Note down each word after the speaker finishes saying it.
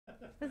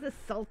This is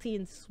salty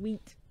and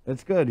sweet.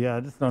 It's good, yeah.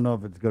 I just don't know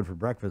if it's good for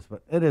breakfast,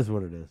 but it is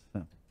what it is.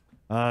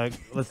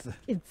 Let's.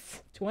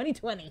 It's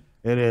 2020.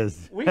 It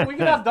is. We can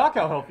have Doc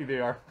how healthy they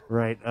are.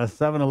 Right.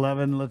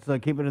 7-Eleven. Let's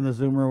keep it in the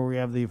Zoom room where we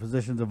have the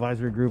Physicians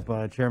Advisory Group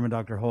Chairman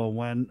Dr. Hoa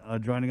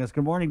Nguyen joining us.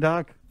 Good morning,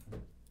 Doc.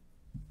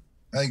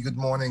 Hey, good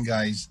morning,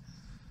 guys.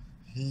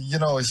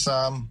 It's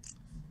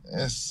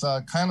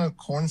kind of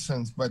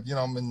coincidence, but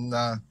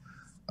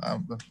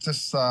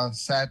just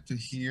sad to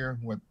hear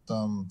what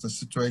the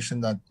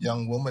situation that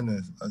young woman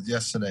is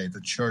yesterday at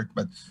the church.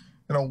 But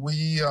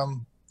we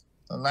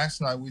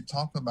last night we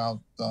talked about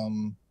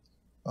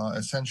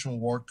essential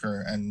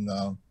worker and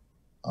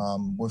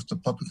with the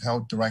public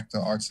health director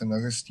Art St.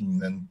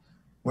 Augustine, and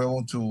we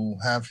want to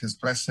have his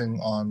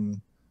blessing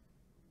on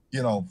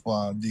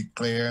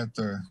declare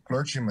the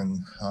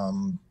clergyman,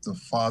 the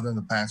father and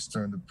the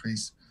pastor and the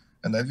priest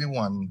and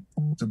everyone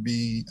to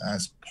be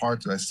as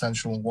part of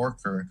essential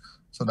worker.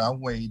 So that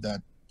way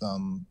that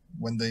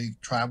when they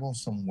travel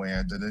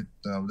somewhere, that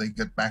they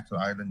get back to the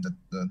island,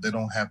 that they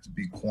don't have to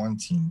be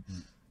quarantined.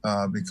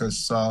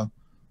 Because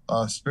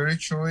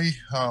spiritually,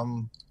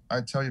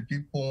 I tell you,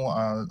 people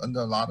are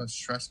under a lot of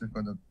stress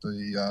because of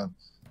the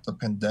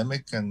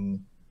pandemic and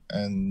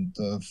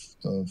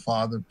the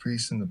father,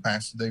 priest, and the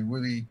pastor. They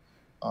really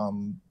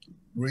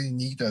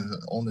need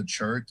that on the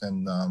church,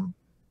 and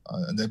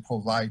they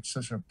provide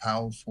such a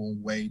powerful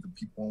way to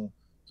people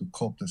to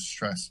cope the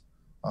stress.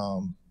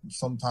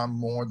 Sometimes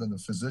more than the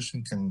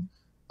physician can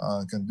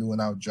do in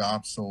our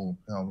job. So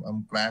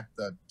I'm glad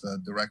that the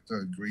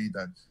director agreed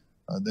that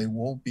they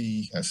will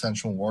be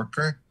essential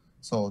worker,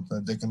 so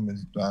that they can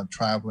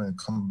travel and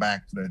come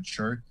back to the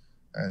church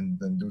and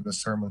then do the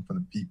sermon for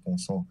the people.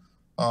 So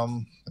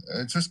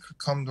it just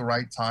come the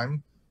right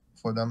time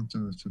for them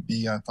to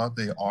be. I thought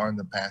they are in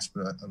the past,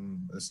 but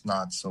it's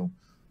not. So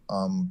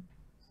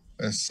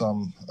it's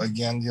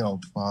again,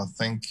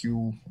 thank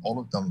you all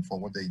of them for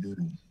what they do.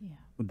 Yeah.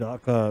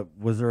 Doc,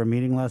 was there a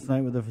meeting last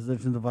night with the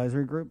Physicians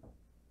Advisory Group?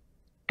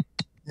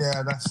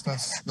 Yeah, that's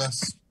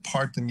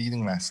part of the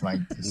meeting last night.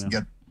 Is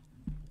get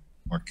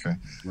okay.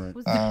 Right.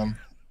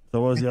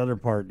 So what was the other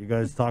part? You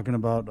guys talking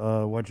about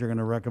what you're going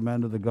to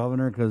recommend to the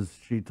governor? Because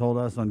she told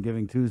us on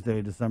Giving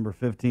Tuesday, December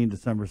 15,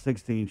 December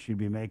 16, she'd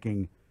be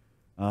making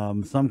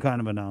some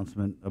kind of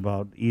announcement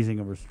about easing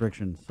of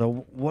restrictions.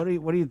 So what do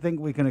you think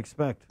we can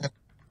expect?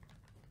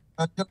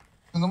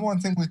 The number one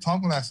thing we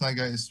talked last night,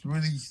 guys, is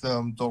really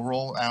the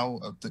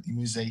rollout of the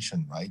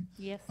immunization, right?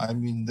 Yes. I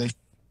mean, they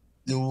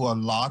do a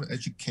lot of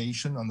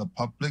education on the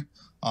public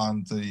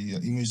on the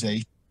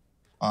immunization.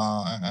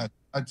 I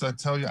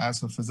tell you,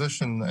 as a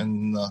physician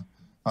and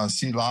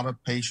see a lot of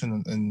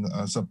patients in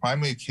the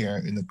primary care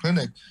in the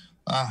clinic,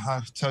 I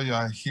have to tell you,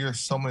 I hear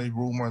so many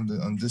rumors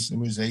on this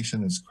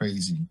immunization is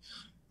crazy.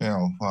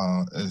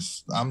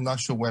 I'm not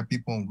sure where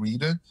people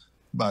read it,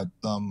 but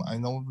I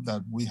know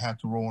that we had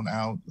to roll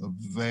out a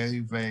very,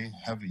 very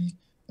heavy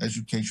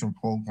education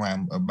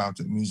program about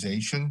the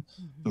immunization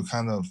to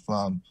kind of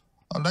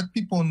let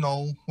people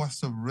know what's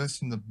the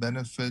risk and the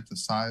benefit, the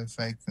side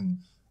effect, and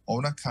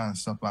all that kind of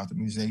stuff about the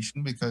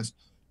immunization. Because,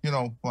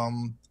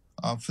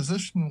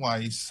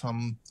 physician-wise,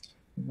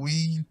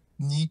 we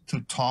need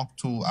to talk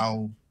to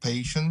our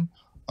patient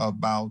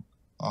about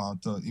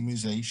the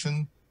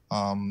immunization,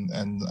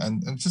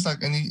 and just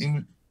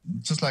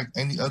like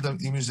any other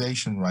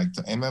immunization, right?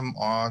 The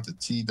MMR, the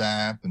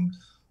Tdap, and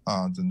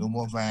the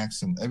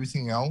Pneumovax, and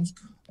everything else,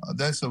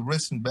 there's a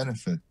risk and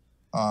benefit.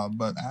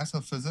 But as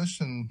a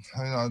physician,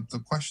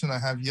 the question I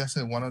have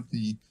yesterday, one of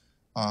the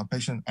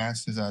patient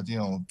asked is that,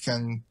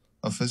 can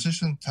a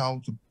physician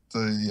tell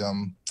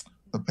the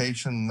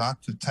patient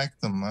not to take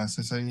them? As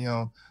I say,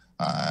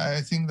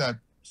 I think that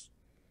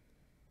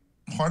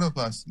part of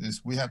us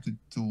is we have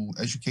to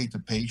educate the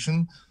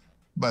patient,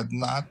 but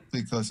not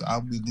because I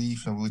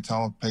believe that we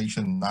tell a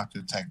patient not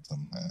to take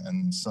them.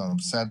 And so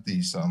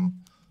sadly,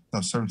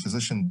 certain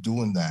physicians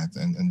doing that,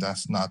 and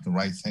that's not the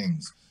right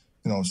things.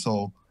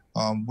 So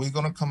we're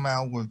going to come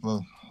out with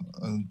a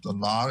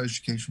lot of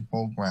education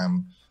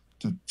program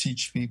to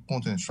teach people,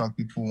 to instruct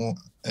people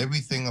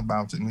everything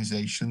about the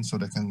immunization so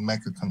they can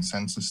make a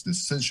consensus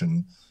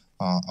decision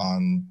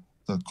on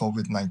the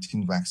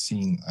COVID-19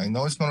 vaccine. I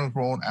know it's going to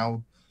roll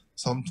out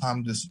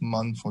sometime this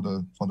month for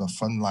the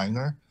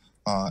frontliner,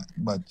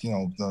 but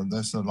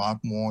there's a lot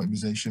more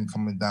immunization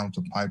coming down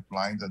the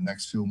pipeline the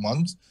next few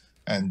months,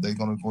 and they're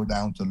going to go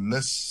down the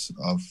list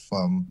of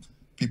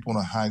people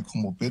with high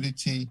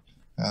comorbidity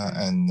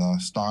and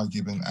start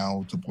giving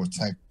out to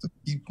protect the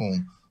people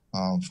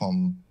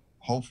from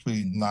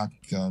hopefully not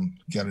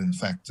get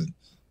infected.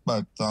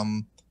 But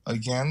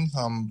again,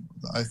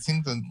 I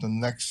think that the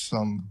next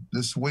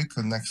this week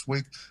or next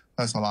week,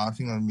 there's a lot of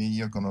things the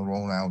media going to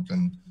roll out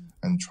and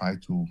try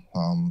to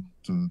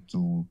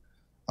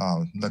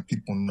let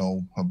people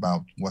know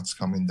about what's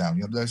coming down.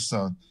 There's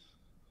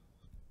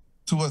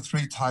 2 or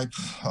 3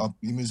 types of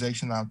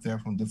immunization out there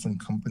from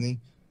different companies,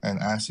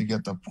 and as you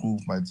get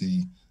approved by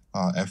the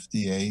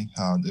FDA,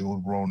 they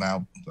will roll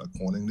out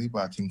accordingly.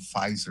 But I think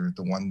Pfizer is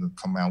the one that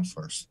come out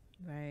first.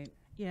 Right.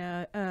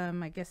 Yeah,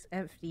 I guess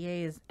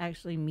FDA is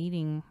actually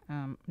meeting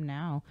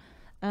now.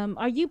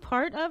 Are you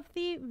part of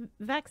the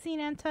Vaccine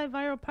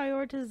Antiviral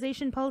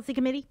Prioritization Policy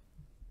Committee?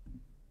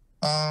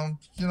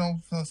 It's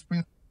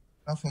been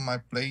enough on my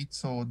plate,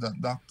 so that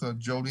Dr.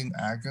 Jolene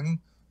Agan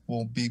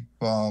will be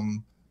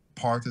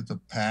part of the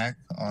pack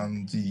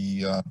on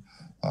the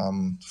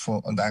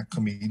for on that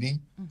committee.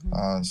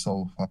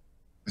 So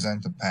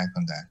present the pack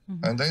on that,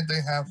 and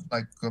they have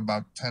like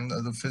about 10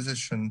 other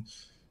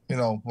physicians.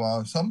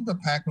 Some of the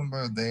pack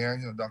members are there.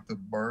 Dr.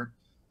 Bird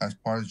as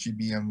part of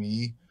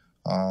GBME,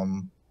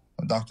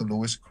 Dr.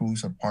 Louis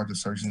Cruz as part of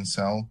Surgeon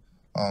Cell.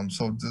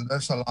 So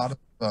there's a lot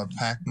of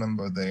pack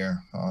member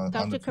there. On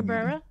Dr. the committee.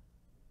 Cabrera?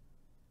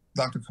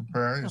 Dr.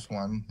 Cabrera is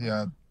one.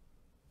 Yeah.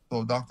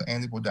 So Dr.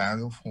 Andy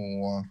Bodado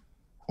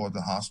for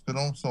the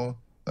hospital. So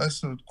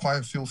there's quite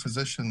a few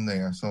physicians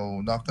there.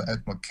 So Dr.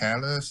 Ed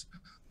McCallis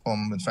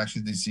from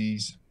infectious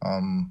disease.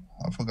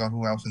 I forgot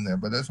who else in there,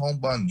 but there's a whole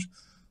bunch.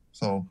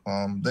 So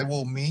they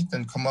will meet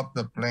and come up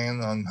with a plan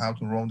on how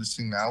to roll this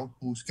thing out,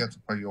 who's gets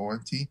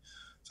priority.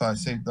 So I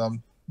say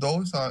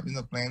those are in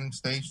the planning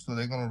stage, so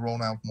they're going to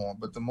roll out more.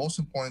 But the most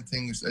important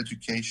thing is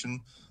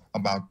education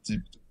about the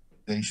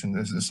immunization.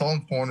 It's so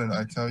important,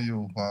 I tell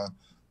you,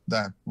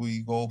 that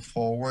we go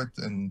forward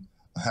and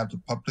have the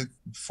public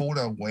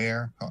fully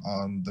aware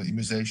on the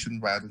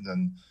immunization rather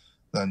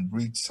than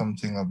read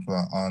something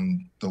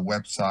on the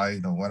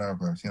website or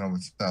whatever.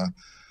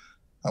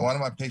 With one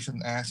of my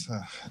patients asked,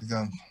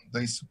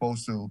 they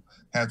supposed to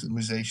have the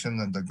immunization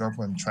and the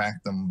government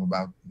track them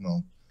about,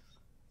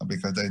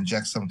 because they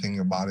inject something in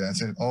your body. I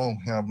said, don't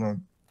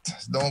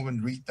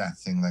even read that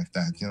thing like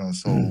that,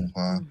 So,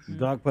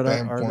 Doc, but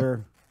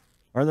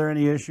are there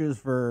any issues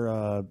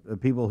for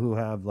people who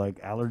have like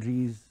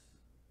allergies?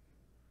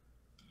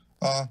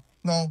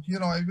 No,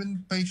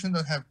 even patients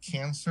that have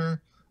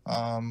cancer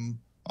on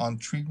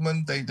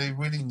treatment, they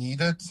really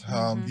need it.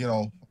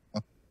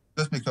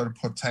 Just because to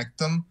protect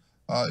them.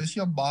 It's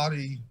your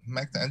body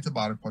make the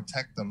antibody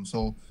protect them.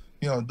 So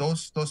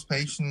those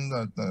patients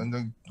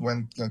that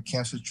when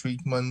cancer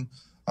treatment,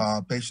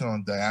 patient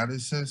on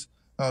dialysis,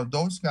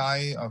 those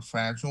guys are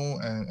fragile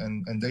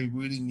and they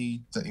really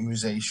need the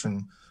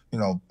immunization.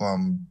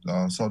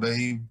 So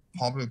they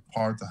probably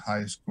part of the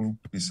highest group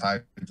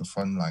beside the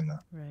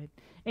frontliner. Right.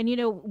 And,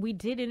 we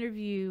did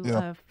interview,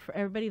 for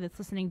everybody that's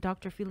listening,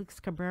 Dr.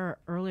 Felix Cabrera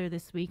earlier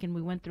this week, and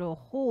we went through a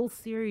whole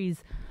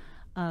series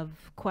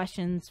of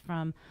questions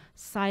from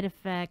side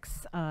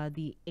effects,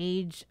 the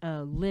age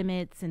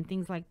limits, and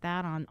things like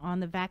that on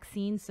the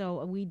vaccine.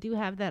 So we do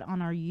have that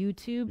on our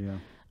YouTube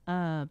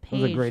page.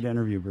 It was a great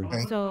interview,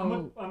 Bruce.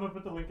 So I'm gonna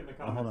put the link in the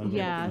comments.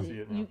 yeah,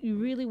 you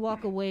really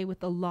walk away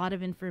with a lot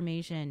of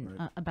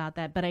information about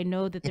that. But I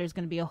know that there's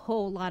going to be a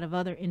whole lot of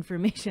other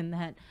information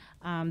that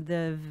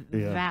the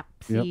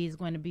VAPC is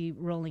going to be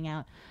rolling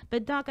out.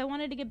 But Doc, I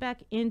wanted to get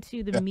back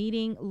into the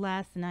meeting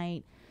last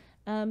night.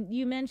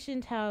 You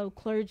mentioned how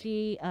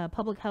clergy,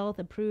 public health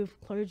approved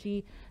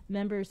clergy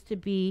members to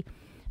be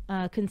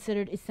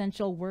considered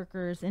essential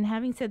workers. And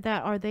having said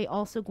that, are they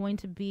also going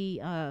to be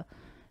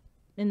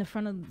in the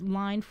front of the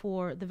line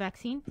for the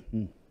vaccine?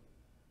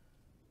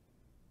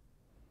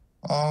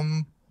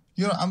 I'm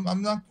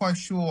not quite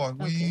sure.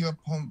 Okay. We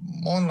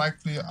more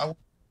likely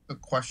the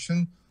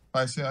question.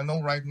 I say I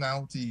know right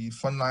now the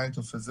frontline,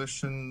 the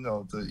physician,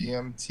 or the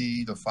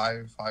EMT, the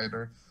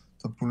firefighter,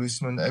 the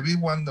policeman,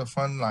 everyone, the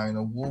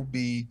frontliner will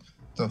be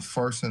the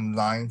first in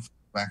line for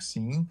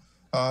vaccine.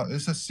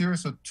 It's a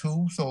series of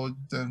two, so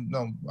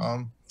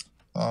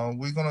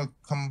we're gonna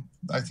come.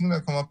 I think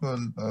they'll come up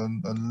with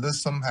a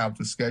list somehow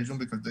to schedule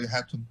because they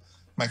have to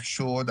make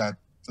sure that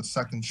the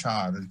second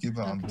shot is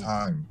given on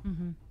time.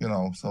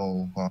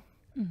 So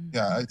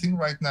yeah, I think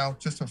right now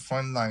just a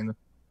frontline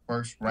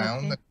first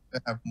round they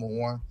have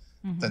more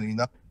than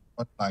enough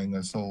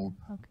frontliners. So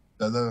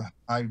the other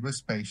high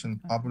risk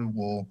patient probably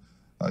will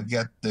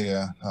get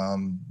their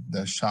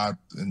shot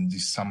in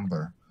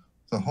December.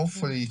 So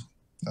hopefully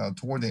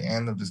toward the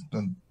end of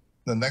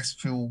the next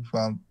few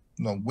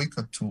week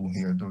or two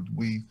here,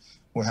 we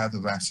will have the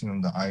vaccine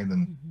on the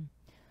island.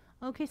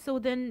 Okay, so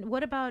then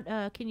what about,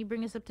 can you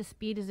bring us up to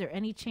speed? Is there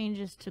any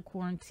changes to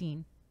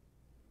quarantine?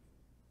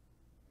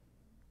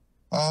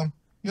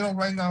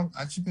 Right now,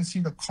 as you can see,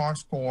 the CAR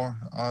score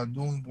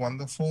doing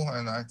wonderful,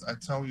 and I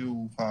tell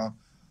you,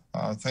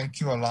 thank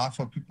you a lot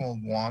for people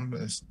in Guam.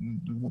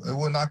 It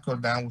will not go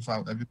down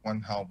without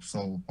everyone's help.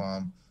 So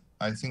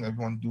I think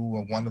everyone do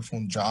a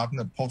wonderful job.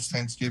 And post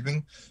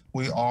Thanksgiving,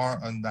 we are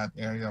in that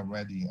area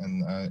already,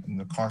 and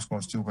the CAR score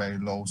is still very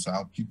low. So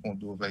our people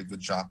do a very good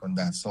job on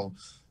that. So,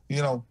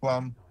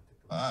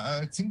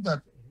 I think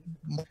that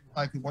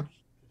like what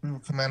we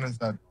recommend is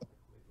that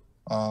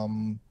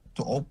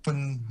to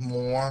open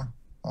more,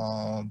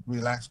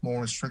 relax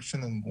more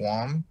restriction in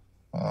Guam.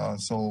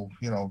 So,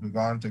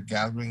 regarding the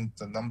gathering,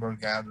 the number of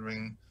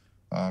gathering,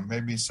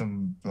 maybe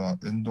some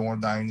indoor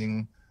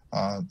dining,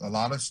 a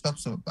lot of stuff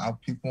so our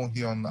people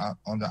here on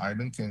the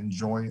island can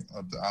enjoy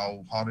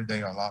our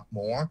holiday a lot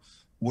more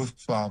with,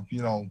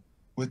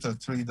 with the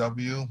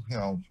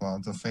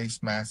 3W, the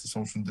face mask, the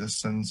social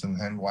distance, and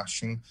hand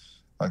washing.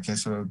 Okay,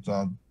 so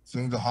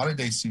during the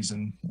holiday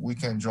season, we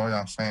can enjoy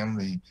our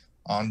family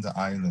on the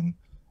island.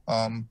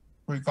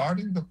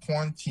 Regarding the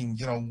quarantine,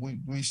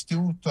 we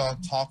still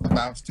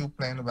still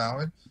plan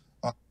about it.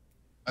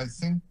 I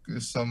think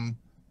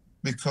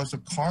because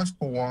the car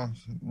score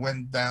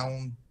went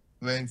down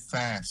very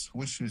fast,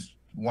 which is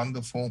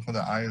wonderful for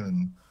the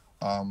island.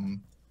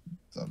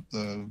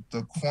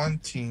 The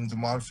quarantine, the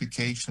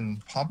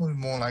modification, probably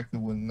more likely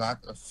will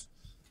not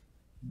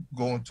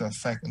go into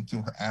effect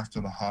until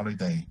after the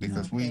holiday,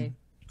 because we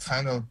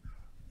kind of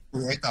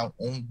create our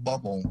own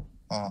bubble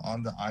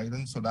on the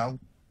island, so that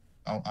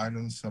our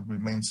islands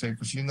remain safe.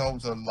 Because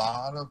there's a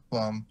lot of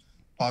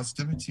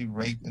positivity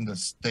rate in the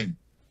state,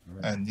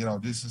 and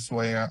this is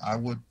where I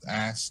would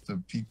ask the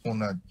people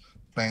that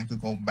plan to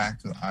go back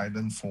to the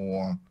island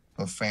for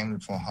a family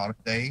for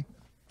holiday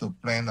to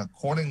plan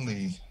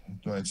accordingly,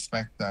 to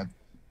expect that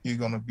you're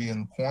going to be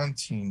in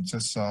quarantine,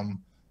 just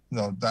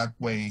that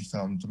way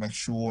to make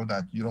sure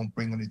that you don't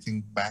bring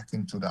anything back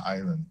into the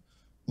island.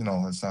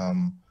 It's I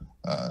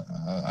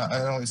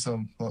know it's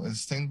a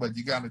thing, but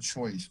you got a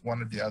choice,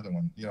 one or the other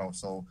one.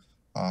 So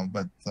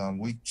but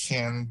we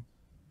can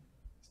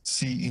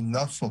see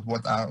enough of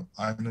what our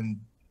island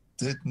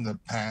did in the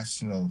past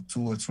 2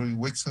 or 3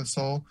 weeks or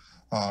so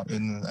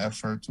in an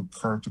effort to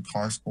curb the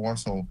car score.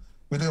 So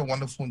we did a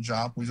wonderful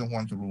job. We don't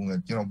want to ruin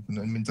it.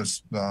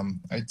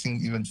 I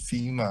think even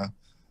FEMA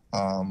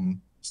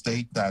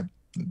state that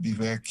be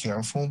very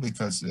careful,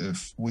 because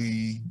if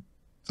we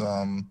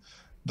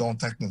don't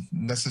take the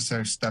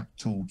necessary step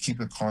to keep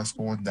the car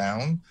score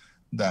down,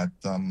 that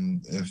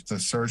if the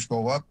surge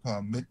go up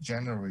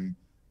mid-January,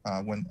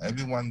 when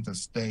everyone in the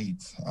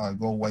state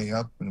go way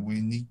up, and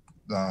we need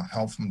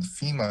help from the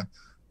FEMA,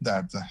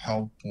 that the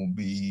help will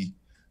be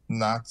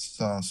not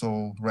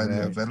so readily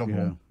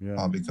available,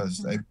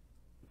 because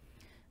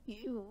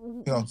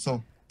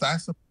so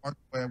that's the part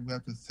where we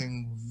have to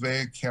think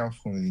very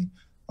carefully,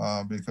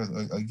 because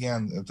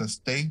again, if the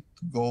state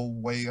go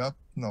way up,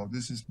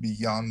 this is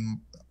beyond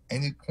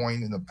any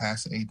point in the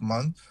past 8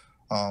 months.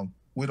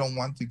 We don't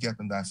want to get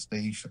in that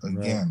stage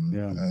again,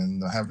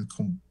 and have to.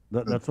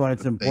 That's why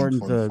it's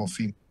important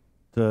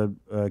to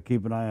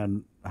keep an eye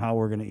on how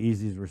we're going to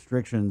ease these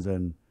restrictions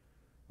and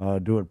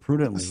do it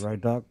prudently, right,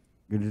 Doc?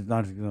 You're just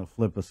not just going to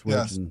flip a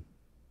switch.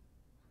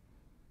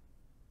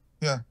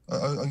 Yes.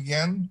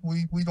 Again,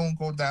 we don't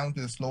go down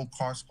to this low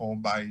car score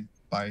by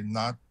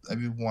not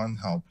everyone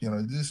help.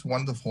 It is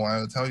wonderful.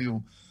 I'll tell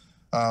you,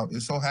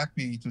 it's so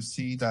happy to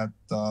see that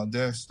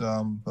there's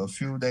a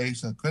few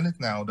days in clinic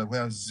now that we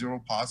have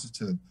 0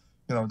 positive.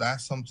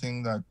 That's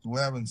something that we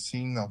haven't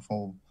seen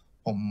for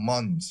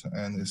months,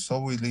 and it's so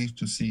relieved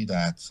to see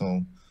that.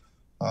 So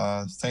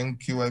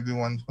thank you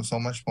everyone for so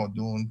much for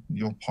doing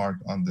your part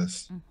on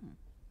this. Mm-hmm.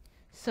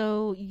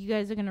 So you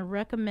guys are going to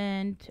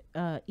recommend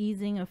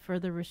easing of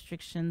further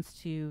restrictions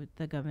to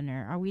the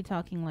governor. Are we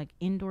talking like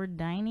indoor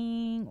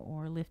dining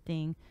or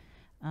lifting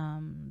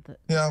the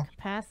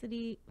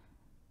capacity?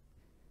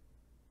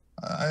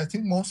 I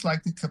think most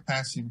likely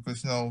capacity,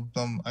 because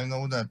I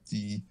know that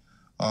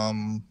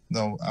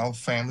our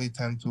family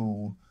tend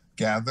to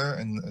gather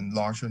in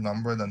larger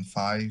number than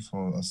 5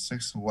 or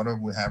 6 or whatever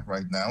we have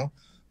right now.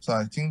 So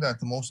I think that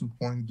the most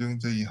important during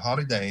the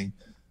holiday,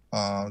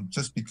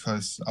 just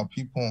because our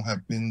people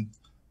have been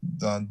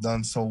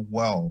done so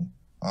well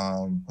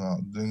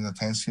during the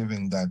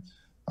Thanksgiving, that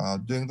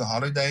during the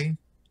holiday,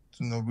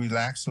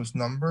 relax those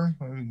number,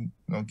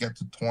 get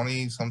to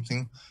 20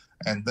 something,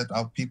 and let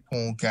our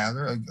people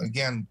gather.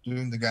 Again,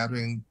 during the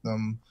gathering,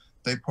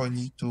 they probably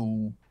need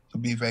to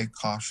be very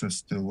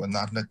cautious too, and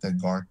not let their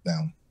guard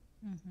down.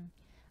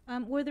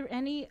 Mm-hmm. Were there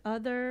any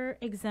other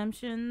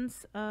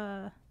exemptions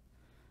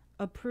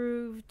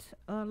approved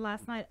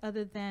last night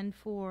other than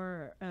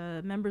for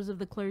members of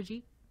the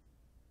clergy?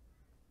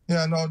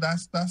 Yeah, no,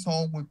 that's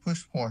all we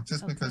push for,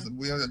 just because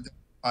we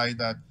identify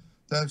that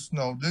there's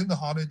during the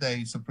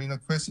holidays, Sabrina,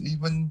 Chris,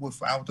 even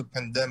without the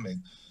pandemic,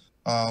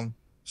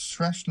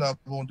 stress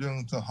level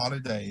during the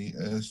holiday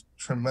is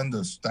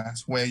tremendous.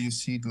 That's where you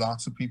see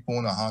lots of people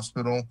in the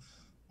hospital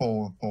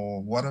for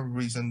whatever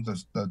reason,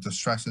 the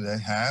stress that they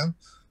have.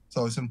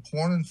 So it's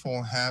important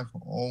for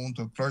all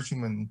the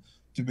clergymen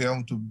to be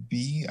able to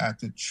be at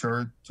the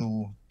church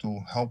to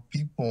help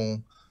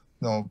people,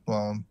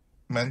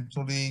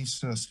 mentally,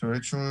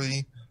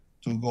 spiritually,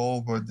 to go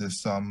over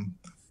this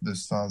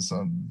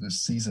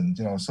season.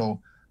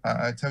 So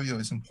I tell you,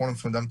 it's important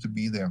for them to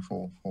be there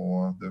for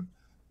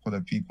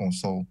the people.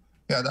 So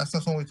yeah, that's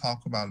what we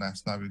talked about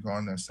last night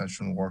regarding the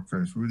essential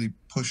workers. Really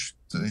push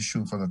the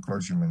issue for the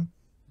clergymen.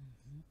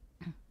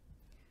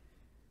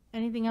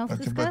 Anything else to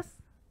discuss?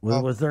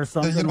 Was there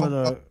something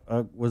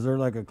was there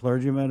like a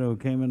clergyman who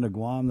came into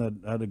Guam that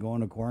had to go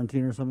into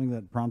quarantine or something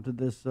that prompted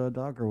this,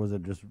 Doc, or was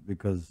it just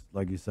because,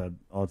 like you said,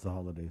 it's the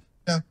holidays?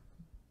 Yeah,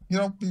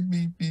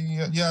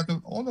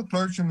 all the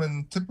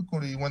clergymen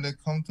typically when they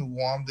come to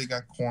Guam, they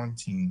got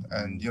quarantined,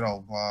 and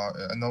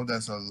I know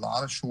there's a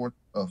lot of short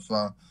of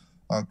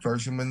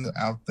clergymen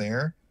out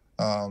there.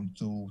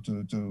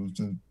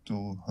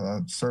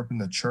 serve in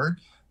the church.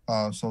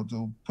 So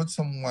to put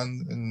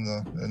someone in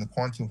the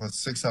quarantine for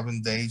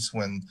 6-7 days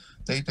when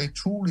they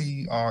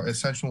truly are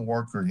essential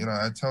worker,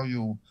 I tell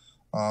you,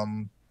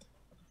 um,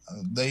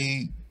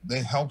 they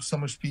help so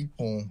much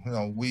people.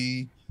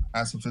 We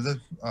as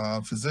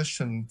a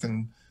physician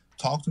can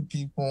talk to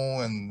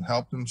people and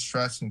help them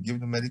stress and give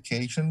them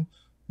medication,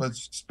 but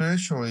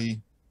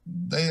spiritually,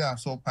 they are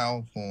so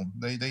powerful.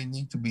 They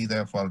need to be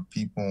there for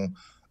people,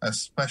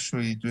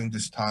 especially during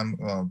this time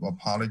of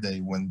holiday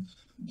when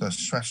the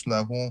stress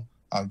level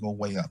go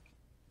way up.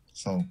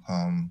 So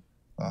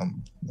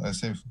I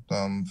say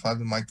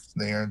Father Mike's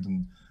there,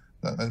 and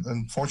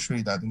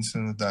unfortunately, that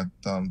incident that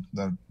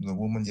the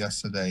woman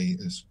yesterday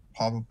is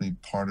probably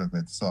part of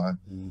it. So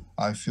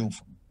I feel.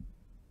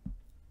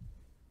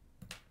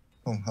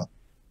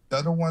 The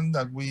other one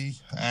that we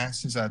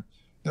ask is that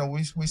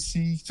we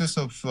see just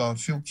a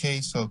few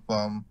cases of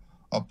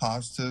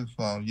positive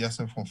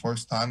yesterday for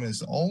first time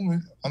is only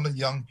on the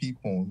young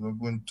people,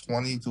 when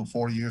 20 to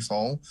 40 years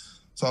old.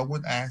 So I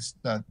would ask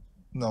that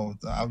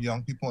our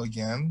young people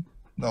again,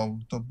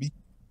 to be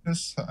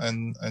just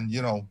and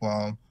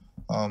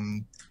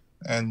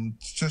and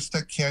just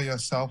take care of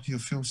yourself. You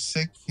feel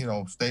sick,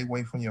 stay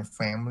away from your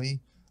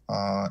family,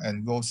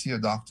 and go see a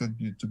doctor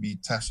to be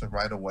tested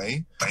right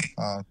away.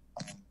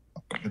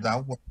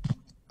 That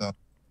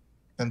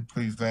can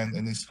prevent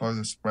any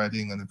further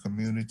spreading in the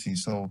community.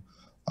 So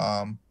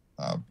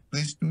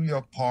please do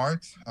your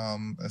part.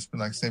 It's been,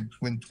 like I said,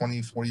 between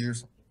 24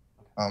 years.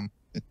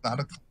 It's not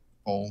a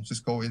goal.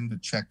 Just go in to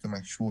check to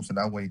make sure, so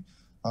that way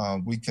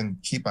we can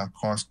keep our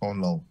costs go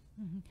low.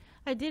 Mm-hmm.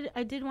 I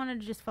did want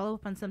to just follow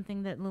up on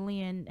something that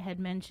Lillian had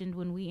mentioned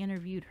when we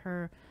interviewed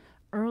her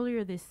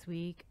earlier this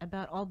week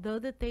about, although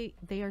that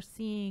they are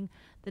seeing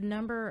the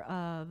number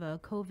of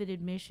COVID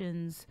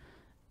admissions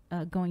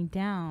going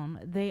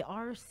down, they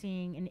are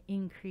seeing an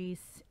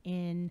increase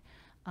in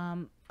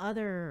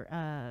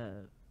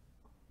other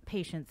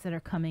patients that are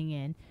coming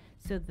in.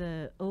 So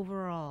the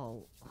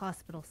overall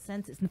hospital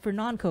census for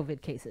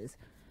non-COVID cases.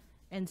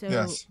 And so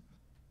yes.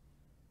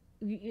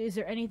 Is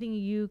there anything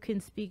you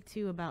can speak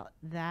to about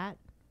that?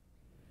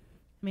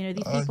 I mean, are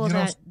these people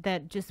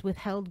that just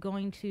withheld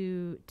going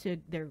to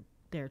their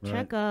right.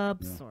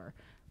 checkups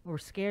or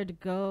scared to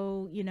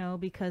go,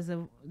 because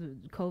of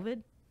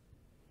COVID?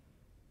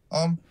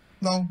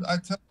 No, I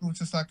tell you,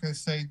 just like I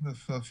said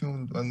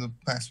in the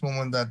past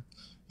moment, that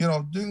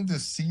during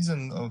this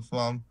season of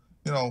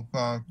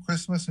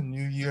Christmas and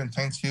New Year and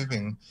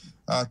Thanksgiving,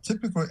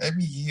 typically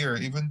every year,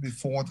 even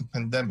before the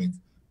pandemic,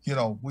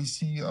 we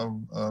see a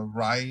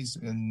rise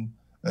in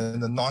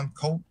the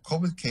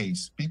non-COVID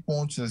case.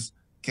 People just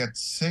get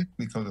sick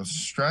because of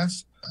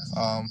stress,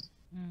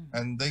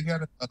 and they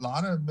get a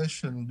lot of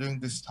admission during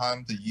this time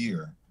of the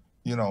year.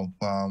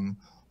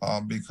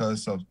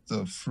 Because of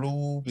the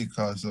flu,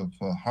 because of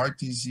heart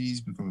disease,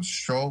 because of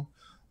stroke,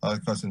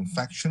 because of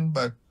infection.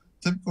 But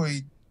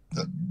typically,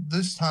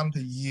 this time of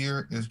the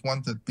year is one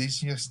of the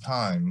busiest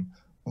time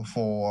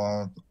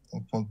for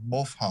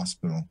both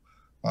hospitals.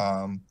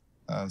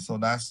 So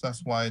that's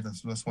why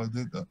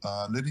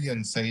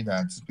Lydian say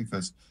that,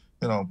 because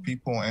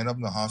people end up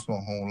in the hospital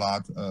a whole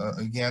lot.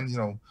 Again,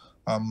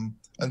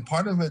 and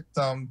part of it,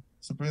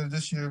 Sabrina,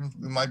 this year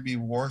it might be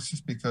worse,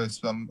 just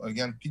because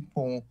again,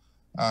 people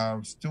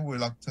are still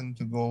reluctant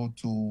to go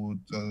to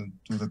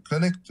the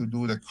clinic to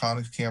do the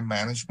chronic care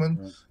management.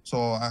 Right.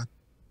 So I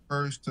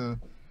urge the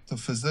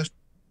physician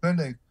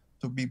clinic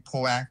to be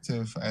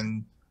proactive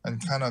and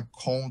kind of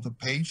call the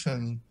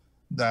patient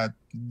that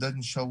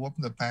didn't show up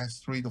in the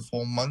past 3 to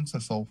 4 months or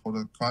so for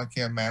the chronic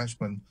care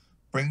management.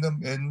 Bring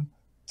them in,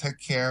 take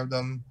care of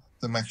them,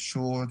 to make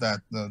sure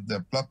that their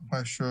blood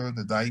pressure,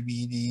 the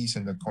diabetes,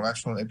 and the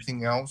cholesterol, and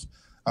everything else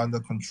under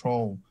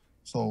control.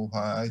 So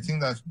I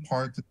think that's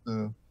part of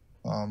the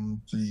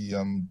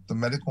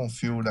medical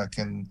field that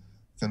can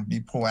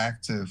be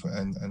proactive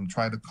and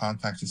try to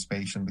contact this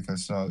patient,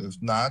 because if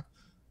not,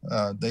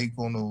 they're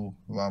going to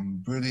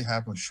really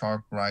have a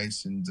sharp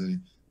rise in the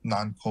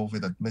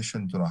non-COVID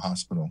admission to the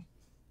hospital.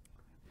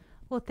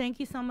 Well, thank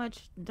you so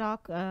much,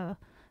 Doc,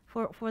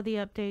 for the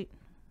update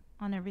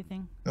on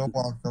everything. You're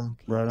welcome.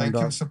 Right on, thank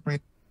Doc. you, Sabrina.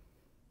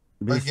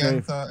 Be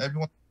Again, safe.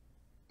 Everyone,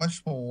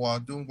 much for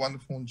doing a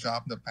wonderful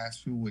job the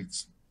past few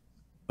weeks.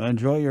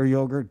 Enjoy your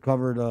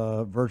yogurt-covered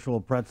virtual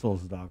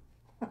pretzels, Doc.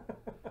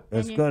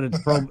 It's good.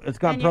 It's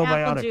got and probiotics.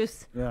 Your apple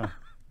juice. Yeah.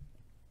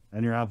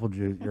 And your apple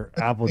juice. Your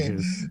apple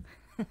juice.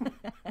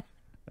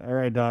 All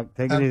right, Doc.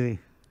 Take it easy.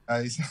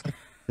 Guys.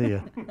 See ya.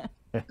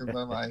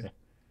 Bye-bye.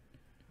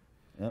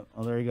 Yep.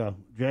 Oh, there you go.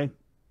 Jay?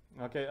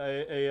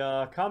 Okay,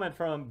 a comment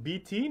from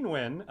BT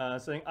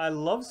Nguyen saying, I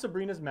love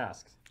Sabrina's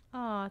masks.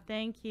 Oh,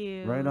 thank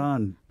you. Right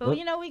on. But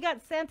we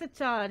got Santa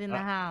Chad in the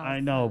house. I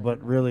know,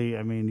 but really,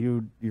 I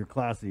mean, you're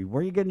classy.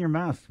 Where are you getting your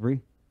masks, Bree?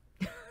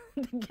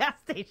 The gas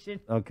station.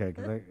 Okay,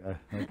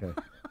 okay.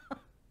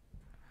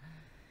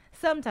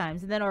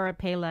 Sometimes, and then or I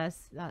pay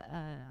less.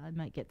 I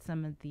might get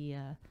some of the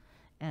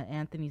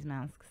Anthony's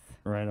masks.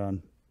 Right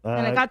on.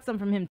 And I got some from him